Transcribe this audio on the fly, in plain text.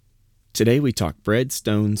Today we talk bread,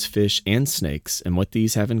 stones, fish, and snakes, and what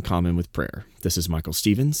these have in common with prayer. This is Michael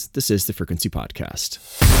Stevens. This is the Frequency Podcast.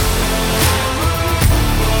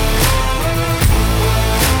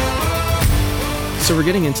 So we're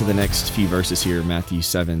getting into the next few verses here, Matthew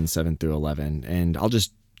 7 through 11, and I'll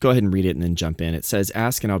just go ahead and read it and then jump in. It says,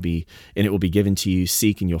 "Ask and it will be given to you.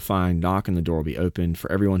 Seek and you'll find. Knock and the door will be opened.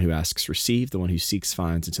 For everyone who asks receives. The one who seeks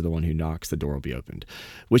finds. And to the one who knocks, the door will be opened.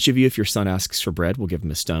 Which of you, if your son asks for bread, will give him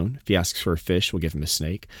a stone? If he asks for a fish, will give him a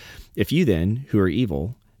snake? If you then, who are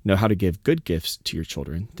evil, know how to give good gifts to your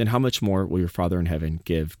children, then how much more will your Father in heaven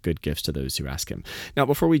give good gifts to those who ask him?" Now,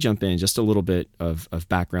 before we jump in, just a little bit of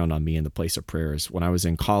background on me in the place of prayers. When I was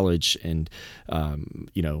in college and,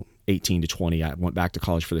 18 to 20, I went back to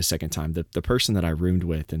college for the second time. The person that I roomed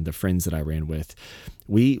with and the friends that I ran with,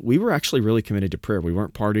 we were actually really committed to prayer. We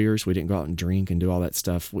weren't partiers. We didn't go out and drink and do all that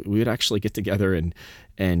stuff. We would actually get together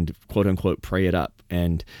and quote unquote pray it up.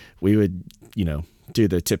 And we would, do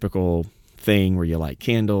the typical thing where you light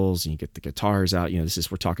candles and you get the guitars out.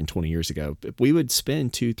 We're talking 20 years ago. But we would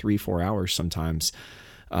spend 2, 3, 4 hours sometimes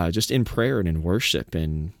just in prayer and in worship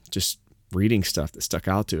and just reading stuff that stuck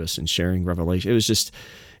out to us and sharing revelation.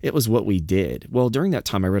 It was what we did. Well, during that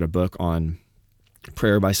time, I read a book on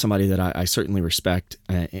prayer by somebody that I certainly respect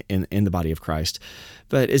in the body of Christ.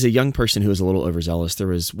 But as a young person who was a little overzealous, there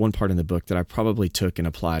was one part in the book that I probably took and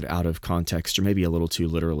applied out of context, or maybe a little too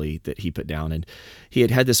literally, that he put down. And he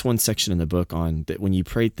had this one section in the book on that when you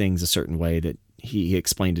prayed things a certain way, that he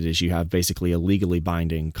explained it as you have basically a legally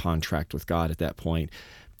binding contract with God at that point,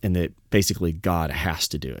 and that basically God has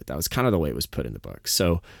to do it. That was kind of the way it was put in the book.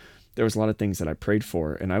 So there was a lot of things that I prayed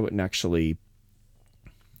for, and I wouldn't actually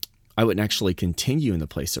continue in the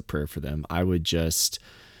place of prayer for them. I would just,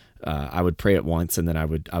 I would pray it once, and then I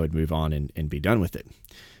would move on and be done with it.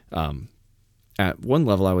 At one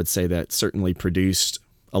level, I would say that certainly produced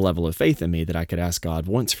a level of faith in me that I could ask God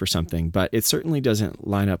once for something, but it certainly doesn't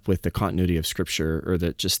line up with the continuity of Scripture, or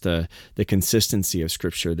the consistency of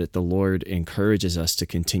Scripture, that the Lord encourages us to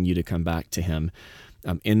continue to come back to Him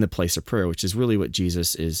in the place of prayer, which is really what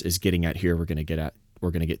Jesus is getting at here. We're going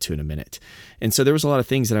to get to in a minute. And so there was a lot of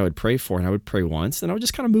things that I would pray for, and I would pray once, and I would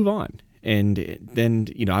just kind of move on. And then,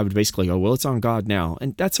 I would basically go, well, it's on God now.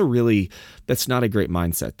 And that's not a great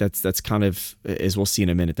mindset. That's kind of, as we'll see in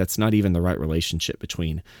a minute, that's not even the right relationship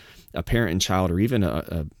between a parent and child, or even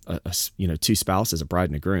a two spouses, a bride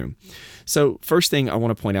and a groom. So first thing I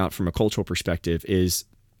want to point out from a cultural perspective is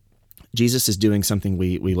Jesus is doing something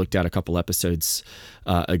we looked at a couple episodes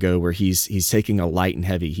ago, where he's taking a light and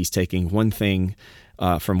heavy. He's taking one thing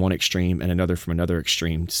from one extreme and another from another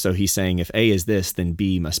extreme. So he's saying if A is this, then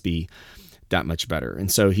B must be that much better.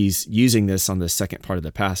 And so he's using this on the second part of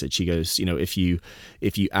the passage. He goes, if you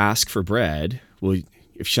ask for bread, if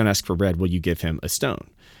your son asks for bread, will you give him a stone?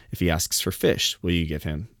 If he asks for fish, will you give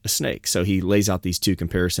him a snake? So he lays out these two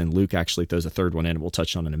comparisons. Luke actually throws a third one in, and we'll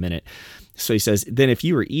touch on in a minute. So he says, then if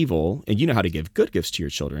you are evil and you know how to give good gifts to your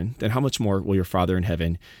children, then how much more will your Father in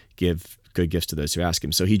heaven give good gifts to those who ask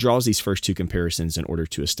him? So he draws these first two comparisons in order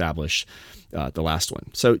to establish the last one.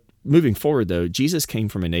 So moving forward, though, Jesus came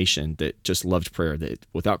from a nation that just loved prayer, that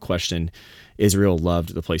without question, Israel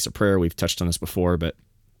loved the place of prayer. We've touched on this before, but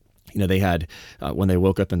they had, when they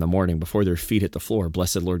woke up in the morning, before their feet hit the floor,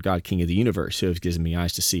 "Blessed Lord God, King of the universe, who has given me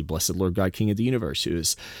eyes to see. Blessed Lord God, King of the universe, who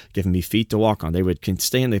has given me feet to walk on." They would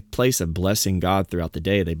stay in the place of blessing God throughout the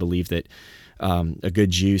day. They believed that a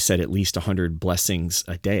good Jew said at least 100 blessings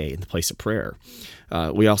a day in the place of prayer.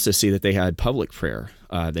 We also see that they had public prayer.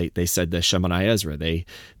 They said the Shemoneh Ezra. They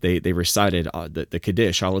recited the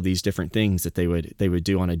Kaddish, all of these different things that they would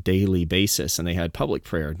do on a daily basis, and they had public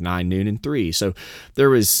prayer 9, noon, and 3. So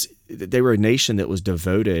they were a nation that was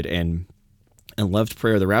devoted and loved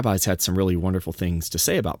prayer. The rabbis had some really wonderful things to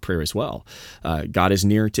say about prayer as well. God is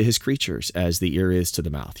near to his creatures as the ear is to the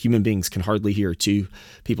mouth. Human beings can hardly hear two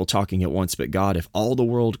people talking at once, but God, if all the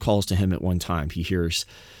world calls to him at one time, he hears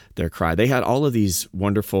their cry. They had all of these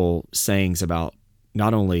wonderful sayings about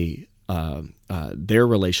not only their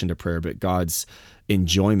relation to prayer, but God's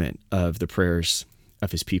enjoyment of the prayers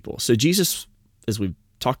of his people. So Jesus, as we've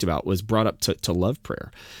talked about, was brought up to love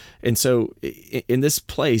prayer. And so in this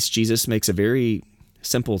place, Jesus makes a very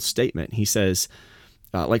simple statement. He says,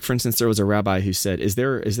 like, for instance, there was a rabbi who said, is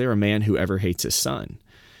there a man who ever hates his son?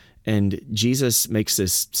 And Jesus makes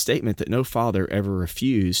this statement that no father ever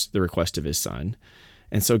refused the request of his son.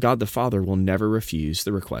 And so God the Father will never refuse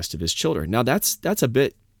the request of his children. Now that's a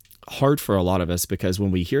bit hard for a lot of us, because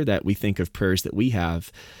when we hear that, we think of prayers that we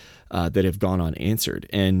have that have gone unanswered.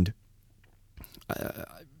 And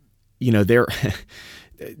there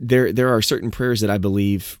are certain prayers that I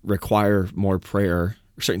believe require more prayer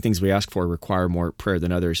certain things we ask for require more prayer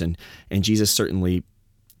than others. And Jesus certainly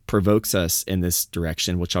provokes us in this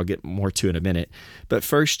direction, which I'll get more to in a minute. But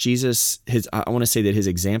first, Jesus, I want to say that his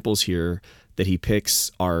examples here that he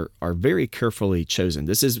picks are very carefully chosen.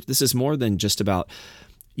 This is more than just about,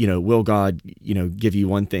 will God, give you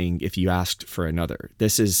one thing if you asked for another.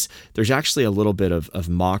 There's actually a little bit of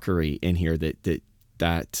mockery in here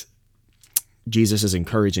that Jesus is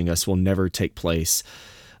encouraging us will never take place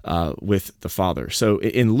with the Father. So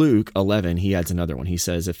in Luke 11, he adds another one. He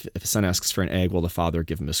says, if a son asks for an egg, will the Father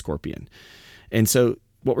give him a scorpion? And so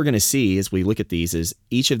what we're going to see as we look at these is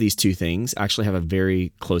each of these two things actually have a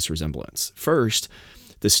very close resemblance. First,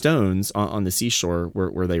 the stones on the seashore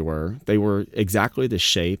where they were exactly the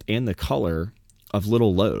shape and the color of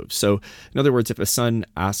little loaves. So in other words, if a son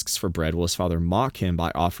asks for bread, will his father mock him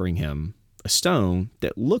by offering him a stone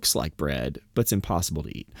that looks like bread, but it's impossible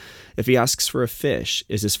to eat? If he asks for a fish,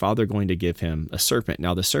 is his father going to give him a serpent?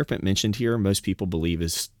 Now, the serpent mentioned here, most people believe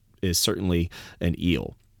is certainly an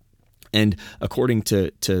eel. And according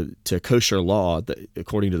to kosher law,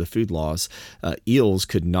 according to the food laws, eels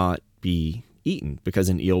could not be eaten because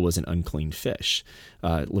an eel was an unclean fish.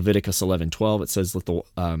 Leviticus 11:12, it says, "Let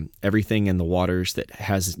everything in the waters that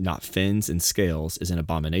has not fins and scales is an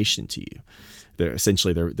abomination to you." They're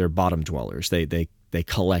essentially they're bottom dwellers. They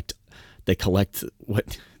collect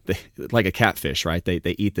what like a catfish, right?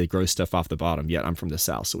 They eat the gross stuff off the bottom. Yet I'm from the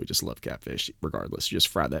South, so we just love catfish regardless. You just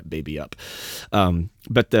fry that baby up.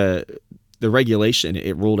 But the regulation,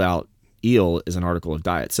 it ruled out eel as an article of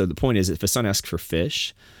diet. So the point is, if a son asks for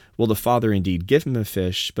fish, will the father indeed give him a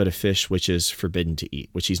fish, but a fish which is forbidden to eat,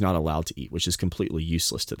 which he's not allowed to eat, which is completely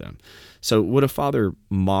useless to them? So would a father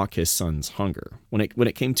mock his son's hunger? When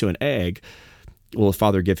it came to an egg, will a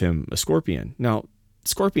father give him a scorpion? Now,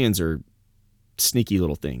 scorpions are sneaky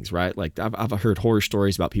little things, right? Like I've heard horror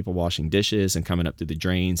stories about people washing dishes and coming up through the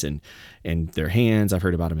drains and their hands. I've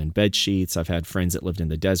heard about them in bed sheets. I've had friends that lived in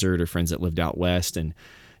the desert or friends that lived out west, and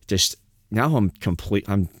just now I'm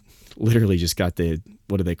literally just got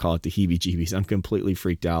what do they call it? The heebie-jeebies. I'm completely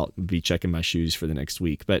freaked out. I'll be checking my shoes for the next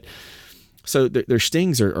week. But so their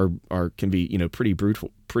stings can be, pretty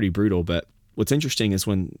brutal. But what's interesting is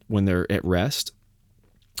when they're at rest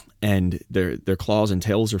and their claws and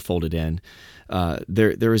tails are folded in,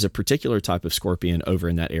 there is a particular type of scorpion over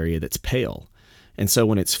in that area that's pale. And so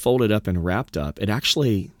when it's folded up and wrapped up, it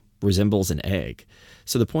actually resembles an egg.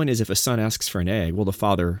 So the point is, if a son asks for an egg, will the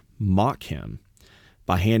father mock him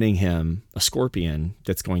by handing him a scorpion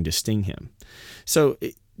that's going to sting him? So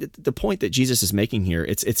the point that Jesus is making here,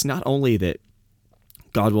 it's not only that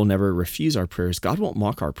God will never refuse our prayers, God won't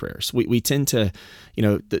mock our prayers. We tend to,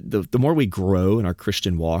 the more we grow in our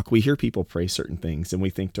Christian walk, we hear people pray certain things and we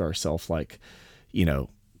think to ourselves like,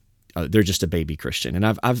 they're just a baby Christian.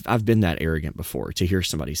 And I've been that arrogant before to hear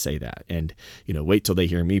somebody say that and, wait till they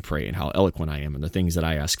hear me pray and how eloquent I am and the things that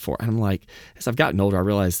I ask for. And I'm like, as I've gotten older, I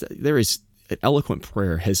realized that an eloquent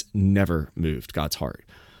prayer has never moved God's heart,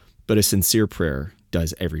 but a sincere prayer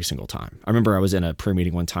does every single time. I remember I was in a prayer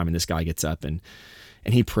meeting one time and this guy gets up and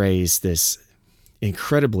he prays this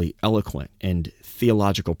incredibly eloquent and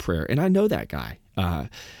theological prayer. And I know that guy,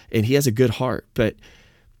 and he has a good heart, but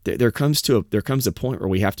there comes a point where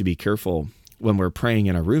we have to be careful when we're praying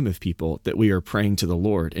in a room of people that we are praying to the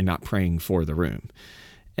Lord and not praying for the room.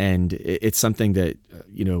 And it's something that,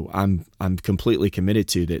 I'm completely committed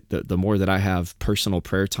to, that the more that I have personal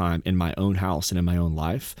prayer time in my own house and in my own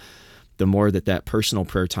life, the more that personal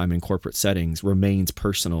prayer time in corporate settings remains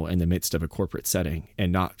personal in the midst of a corporate setting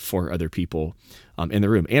and not for other people in the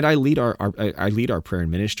room. And I lead our prayer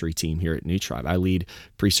and ministry team here at New Tribe. I lead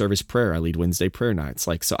pre-service prayer. I lead Wednesday prayer nights.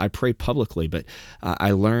 So I pray publicly, but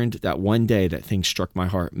I learned that one day that thing struck my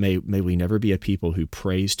heart. May we never be a people who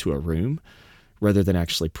prays to a room rather than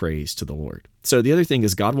actually praise to the Lord. So the other thing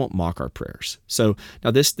is God won't mock our prayers. So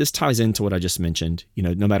now this ties into what I just mentioned.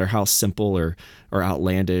 No matter how simple or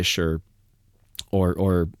outlandish or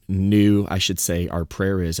new, I should say, our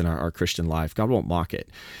prayer is in our Christian life, God won't mock it.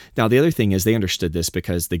 Now, the other thing is they understood this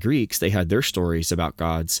because the Greeks, they had their stories about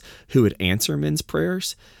gods who would answer men's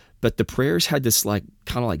prayers, but the prayers had this kind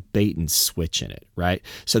of like bait and switch in it, right?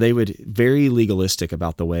 So they would very legalistic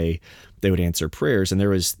about the way they would answer prayers. And there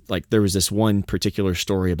was this one particular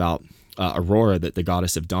story about Aurora, the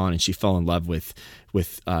goddess of dawn, and she fell in love with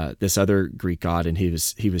this other Greek god, and he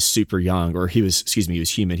was super young, or he was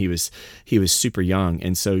human. He was super young,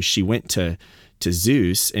 and so she went to to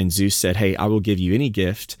Zeus, and Zeus said, "Hey, I will give you any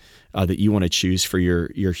gift that you want to choose for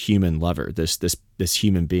your human lover, this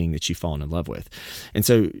human being that you've fallen in love with." And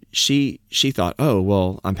so she thought, "Oh,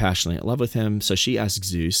 well, I'm passionately in love with him." So she asked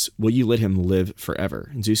Zeus, "Will you let him live forever?"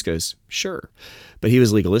 And Zeus goes, "Sure." But he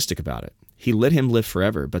was legalistic about it. He let him live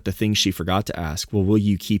forever, but the thing she forgot to ask, well, will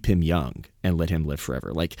you keep him young and let him live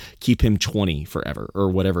forever? Like keep him 20 forever, or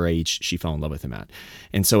whatever age she fell in love with him at.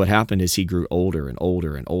 And so what happened is he grew older and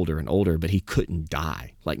older and older and older, but he couldn't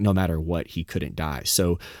die. Like no matter what, he couldn't die.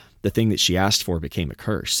 So the thing that she asked for became a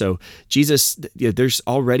curse. So Jesus, there's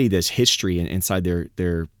already this history inside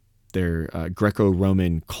their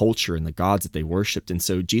Greco-Roman culture and the gods that they worshiped. And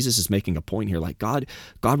so Jesus is making a point here, like God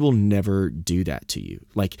will never do that to you.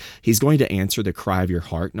 Like he's going to answer the cry of your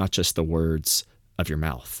heart, not just the words of your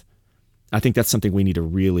mouth. I think that's something we need to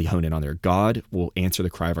really hone in on there. God will answer the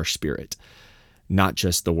cry of our spirit, not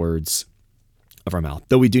just the words of our mouth.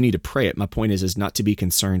 Though we do need to pray it. My point is not to be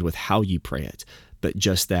concerned with how you pray it, but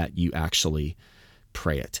just that you actually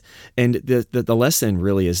pray it. And the lesson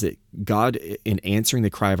really is that God, in answering the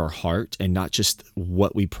cry of our heart and not just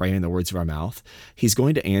what we pray in the words of our mouth, he's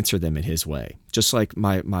going to answer them in his way. Just like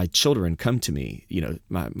my children come to me,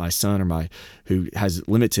 my son or who has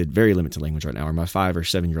very limited language right now, or my 5 or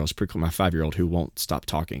 7 year olds, particularly my 5-year-old who won't stop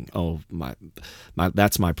talking. Oh, my,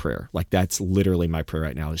 that's my prayer. Like that's literally my prayer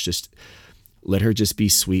right now, is just let her just be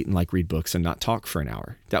sweet and like read books and not talk for an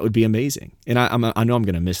hour. That would be amazing. And I know I'm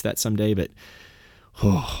going to miss that someday, but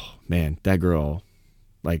oh man, that girl,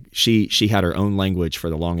 like she had her own language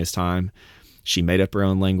for the longest time. She made up her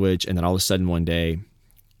own language. And then all of a sudden one day,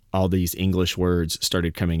 all these English words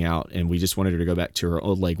started coming out, and we just wanted her to go back to her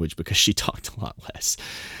old language because she talked a lot less.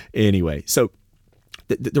 Anyway, so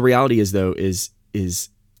the reality is though, is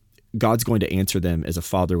God's going to answer them as a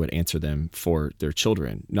father would answer them for their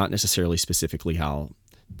children, not necessarily specifically how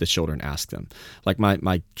the children ask them. Like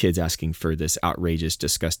my kids asking for this outrageous,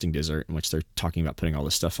 disgusting dessert in which they're talking about putting all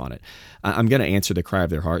this stuff on it. I'm going to answer the cry of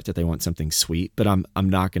their heart that they want something sweet, but I'm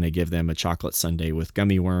not going to give them a chocolate sundae with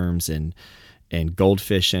gummy worms and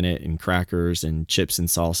goldfish in it and crackers and chips and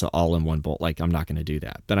salsa all in one bowl. Like I'm not going to do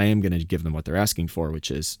that, but I am going to give them what they're asking for, which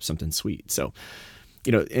is something sweet. So,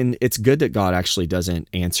 and it's good that God actually doesn't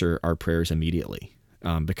answer our prayers immediately,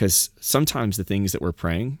 because sometimes the things that we're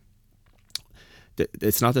praying,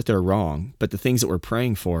 it's not that they're wrong, but the things that we're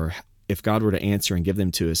praying for, if God were to answer and give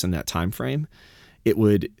them to us in that time frame, it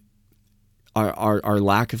would, our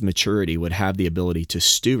lack of maturity would have the ability to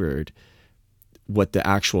steward what the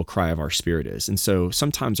actual cry of our spirit is. And so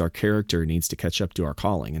sometimes our character needs to catch up to our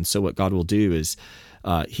calling. And so what God will do is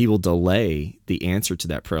he will delay the answer to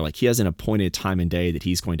that prayer. Like he has an appointed time and day that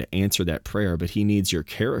he's going to answer that prayer, but he needs your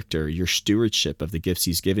character, your stewardship of the gifts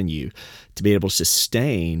he's given you to be able to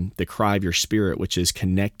sustain the cry of your spirit, which is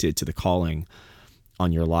connected to the calling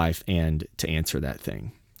on your life, and to answer that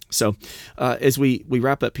thing. So as we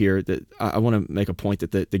wrap up here, I want to make a point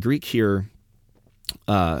that the Greek here,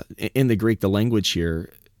 in the Greek, the language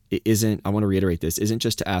here isn't, I want to reiterate this, isn't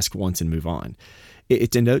just to ask once and move on.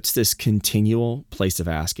 It denotes this continual place of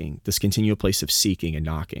asking, this continual place of seeking and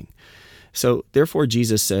knocking. So therefore,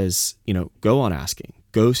 Jesus says, go on asking,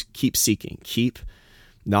 go keep seeking, keep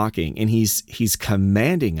knocking. And he's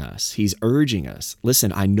commanding us, he's urging us,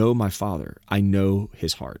 listen, I know my Father. I know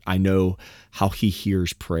his heart. I know how he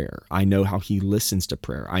hears prayer. I know how he listens to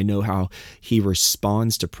prayer. I know how he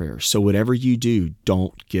responds to prayer. So whatever you do,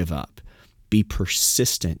 don't give up. Be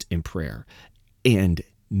persistent in prayer, and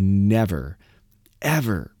never,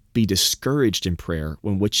 ever be discouraged in prayer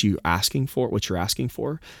when what you're asking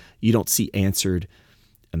for, you don't see answered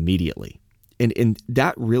immediately. And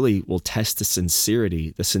that really will test the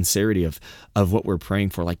sincerity of what we're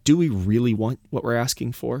praying for. Like, do we really want what we're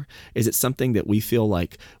asking for? Is it something that we feel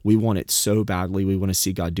like we want it so badly, we want to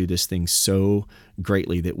see God do this thing so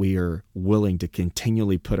greatly that we are willing to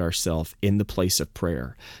continually put ourselves in the place of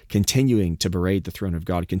prayer, continuing to berate the throne of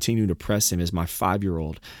God, continuing to press him as my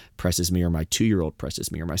 5-year-old presses me, or my 2-year-old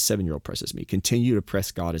presses me, or my 7-year-old presses me. Continue to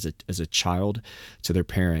press God as a child to their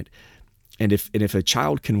parent. And if a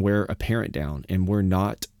child can wear a parent down, and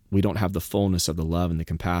we don't have the fullness of the love and the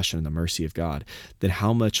compassion and the mercy of God, then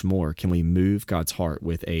how much more can we move God's heart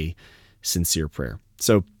with a sincere prayer?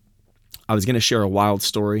 So I was going to share a wild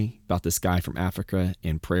story about this guy from Africa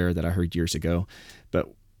in prayer that I heard years ago, but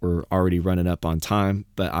we're already running up on time.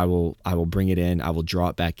 But I will bring it in. I will draw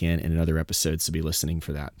it back in another episode, so be listening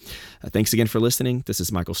for that. Thanks again for listening. This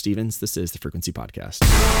is Michael Stevens. This is the Frequency Podcast.